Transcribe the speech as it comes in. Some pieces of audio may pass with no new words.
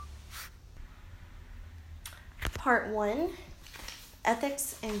Part 1,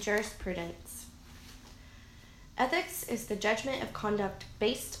 Ethics and Jurisprudence. Ethics is the judgment of conduct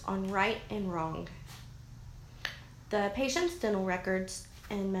based on right and wrong. The patient's dental records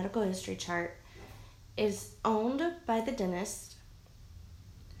and medical history chart is owned by the dentist.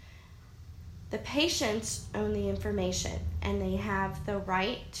 The patients own the information, and they have the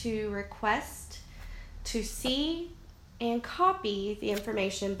right to request to see and copy the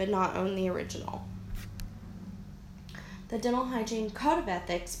information, but not own the original. The Dental Hygiene Code of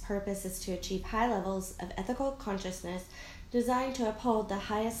Ethics purpose is to achieve high levels of ethical consciousness designed to uphold the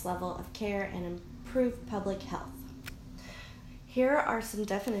highest level of care and improve public health. Here are some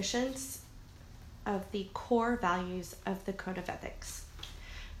definitions of the core values of the Code of Ethics.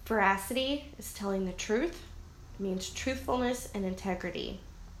 Veracity is telling the truth. It means truthfulness and integrity.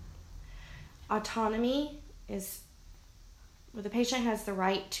 Autonomy is where the patient has the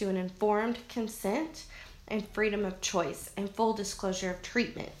right to an informed consent and freedom of choice and full disclosure of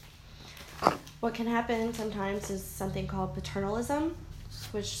treatment. What can happen sometimes is something called paternalism,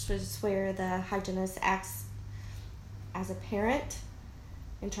 which is where the hygienist acts as a parent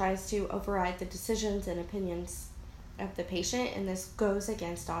and tries to override the decisions and opinions of the patient, and this goes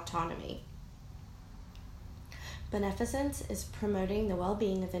against autonomy. Beneficence is promoting the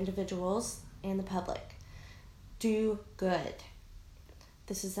well-being of individuals and the public. Do good.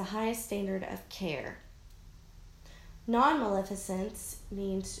 This is the highest standard of care. Non-maleficence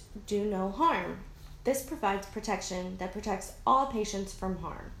means do no harm. This provides protection that protects all patients from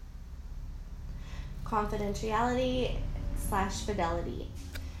harm. Confidentiality/fidelity.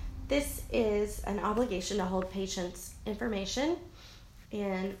 This is an obligation to hold patients' information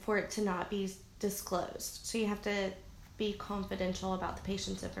and for it to not be disclosed. So you have to be confidential about the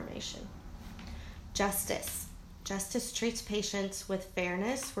patient's information. Justice. Justice treats patients with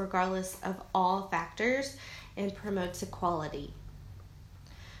fairness regardless of all factors and promotes equality.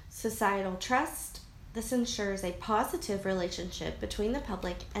 Societal trust. This ensures a positive relationship between the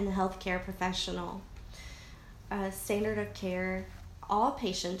public and the healthcare professional. Standard of care. All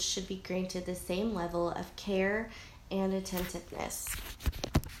patients should be granted the same level of care and attentiveness.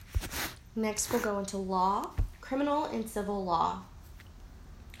 Next, we'll go into law, criminal and civil law.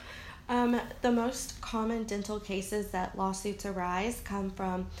 The most common dental cases that lawsuits arise come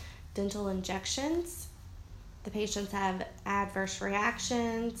from dental injections. The patients have adverse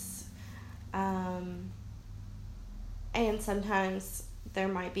reactions, and sometimes there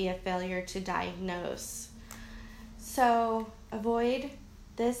might be a failure to diagnose. So avoid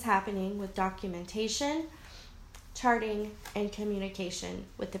this happening with documentation, charting, and communication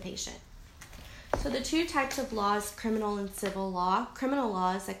with the patient. So the two types of laws, criminal and civil law. Criminal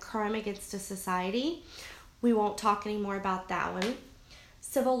law is a crime against a society. We won't talk anymore about that one.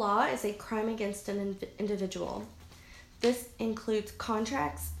 Civil law is a crime against an individual. This includes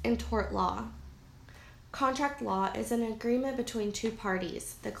contracts and tort law. Contract law is an agreement between two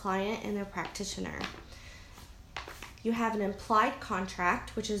parties, the client and the practitioner. You have an implied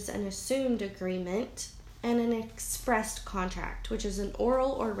contract, which is an assumed agreement, and an expressed contract, which is an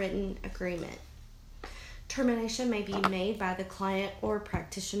oral or written agreement. Termination may be made by the client or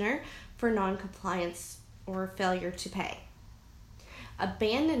practitioner for non-compliance or failure to pay.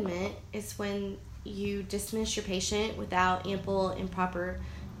 Abandonment is when you dismiss your patient without ample and proper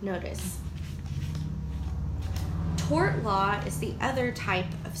notice. Tort law is the other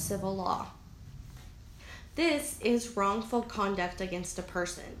type of civil law. This is wrongful conduct against a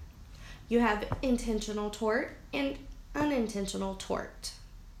person. You have intentional tort and unintentional tort.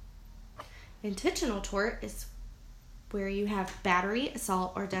 Intentional tort is where you have battery,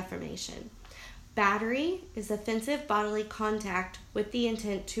 assault, or defamation. Battery is offensive bodily contact with the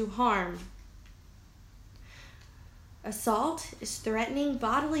intent to harm. Assault is threatening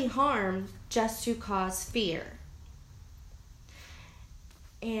bodily harm just to cause fear.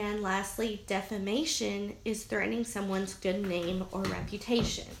 And lastly, defamation is threatening someone's good name or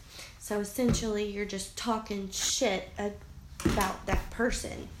reputation. So essentially, you're just talking shit about that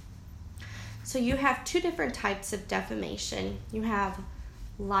person. So you have two different types of defamation. You have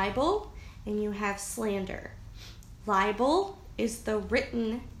libel and you have slander. Libel is the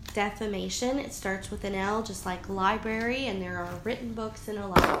written defamation. It starts with an L, just like library, and there are written books in a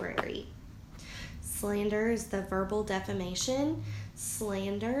library. Slander is the verbal defamation.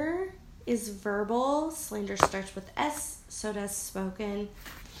 Slander is verbal. Slander starts with S, so does spoken.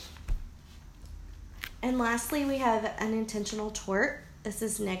 And lastly, we have unintentional tort. This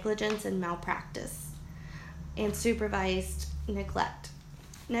is negligence and malpractice and supervised neglect.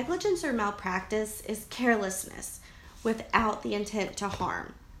 Negligence or malpractice is carelessness without the intent to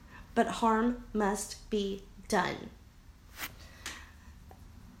harm, but harm must be done.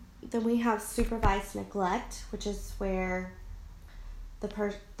 Then we have supervised neglect, which is where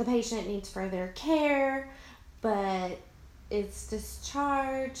the patient needs further care, but it's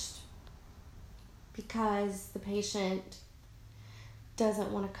discharged because the patient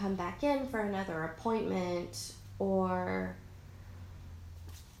doesn't want to come back in for another appointment, or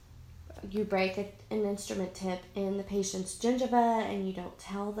you break an instrument tip in the patient's gingiva and you don't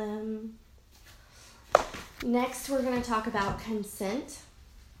tell them. Next, we're going to talk about consent.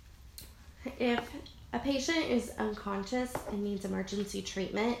 If a patient is unconscious and needs emergency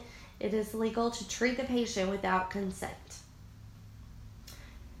treatment, it is legal to treat the patient without consent.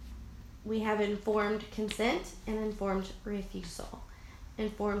 We have informed consent and informed refusal.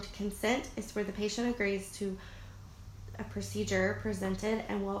 Informed consent is where the patient agrees to a procedure presented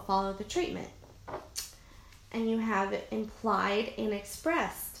and will follow the treatment. And you have implied and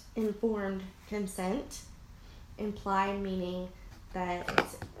expressed informed consent. Implied meaning that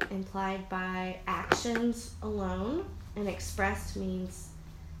it's implied by actions alone, and expressed means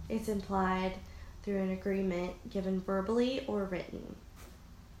it's implied through an agreement given verbally or written.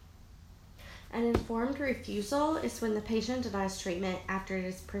 An informed refusal is when the patient denies treatment after it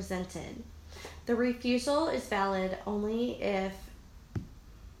is presented. The refusal is valid only if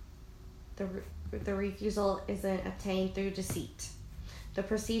the refusal isn't obtained through deceit. The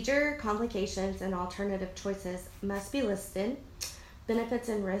procedure, complications, and alternative choices must be listed. Benefits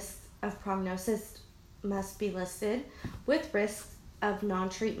and risks of prognosis must be listed, with risks of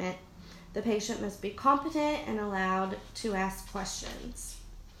non-treatment. The patient must be competent and allowed to ask questions.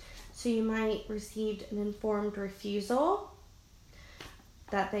 So you might receive an informed refusal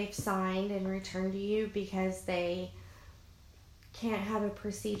that they've signed and returned to you because they can't have a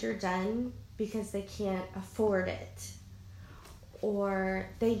procedure done because they can't afford it, or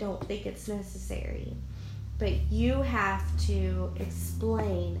they don't think it's necessary. But you have to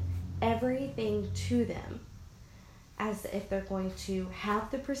explain everything to them as if they're going to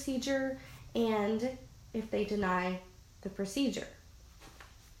have the procedure and if they deny the procedure.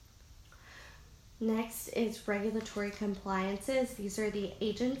 Next is regulatory compliances. These are the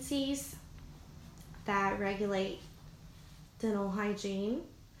agencies that regulate dental hygiene.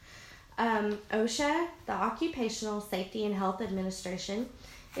 OSHA, the Occupational Safety and Health Administration,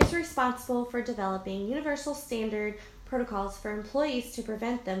 is responsible for developing universal standard protocols for employees to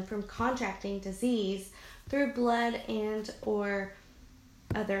prevent them from contracting disease through blood and or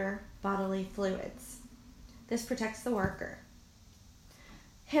other bodily fluids. This protects the worker.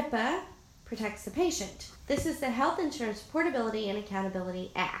 HIPAA protects the patient. This is the Health Insurance Portability and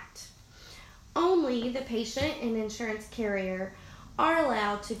Accountability Act. Only the patient and insurance carrier are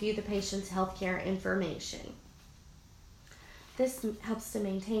allowed to view the patient's healthcare information. This helps to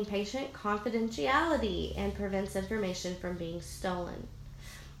maintain patient confidentiality and prevents information from being stolen.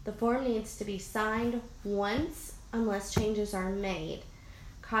 The form needs to be signed once unless changes are made.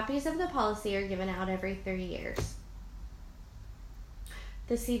 Copies of the policy are given out every 3 years.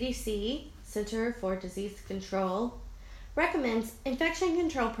 The CDC, Center for Disease Control, recommends infection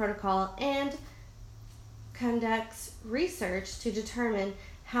control protocol and conducts research to determine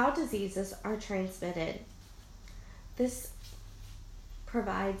how diseases are transmitted. This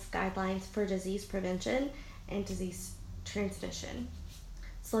provides guidelines for disease prevention and disease transmission.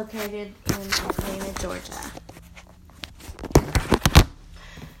 It's located in Atlanta, Georgia.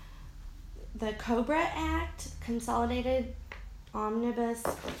 The COBRA Act, Consolidated Omnibus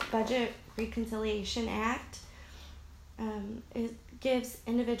Budget Reconciliation Act, it gives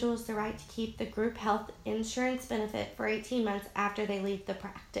individuals the right to keep the group health insurance benefit for 18 months after they leave the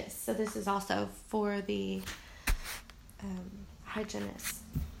practice. So this is also for the hygienist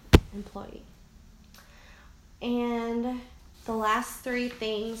employee. And the last three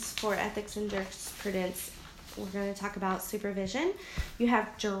things for ethics and jurisprudence, we're going to talk about supervision. You have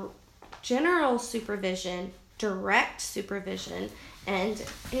general supervision, direct supervision, and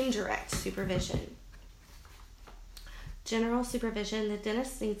indirect supervision. General supervision, the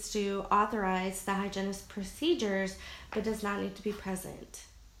dentist needs to authorize the hygienist procedures but does not need to be present.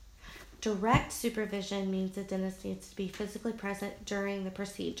 Direct supervision means the dentist needs to be physically present during the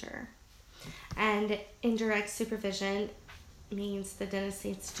procedure. And indirect supervision means the dentist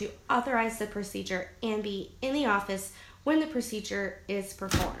needs to authorize the procedure and be in the office when the procedure is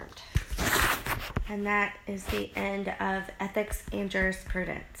performed. And that is the end of ethics and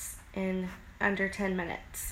jurisprudence in under 10 minutes.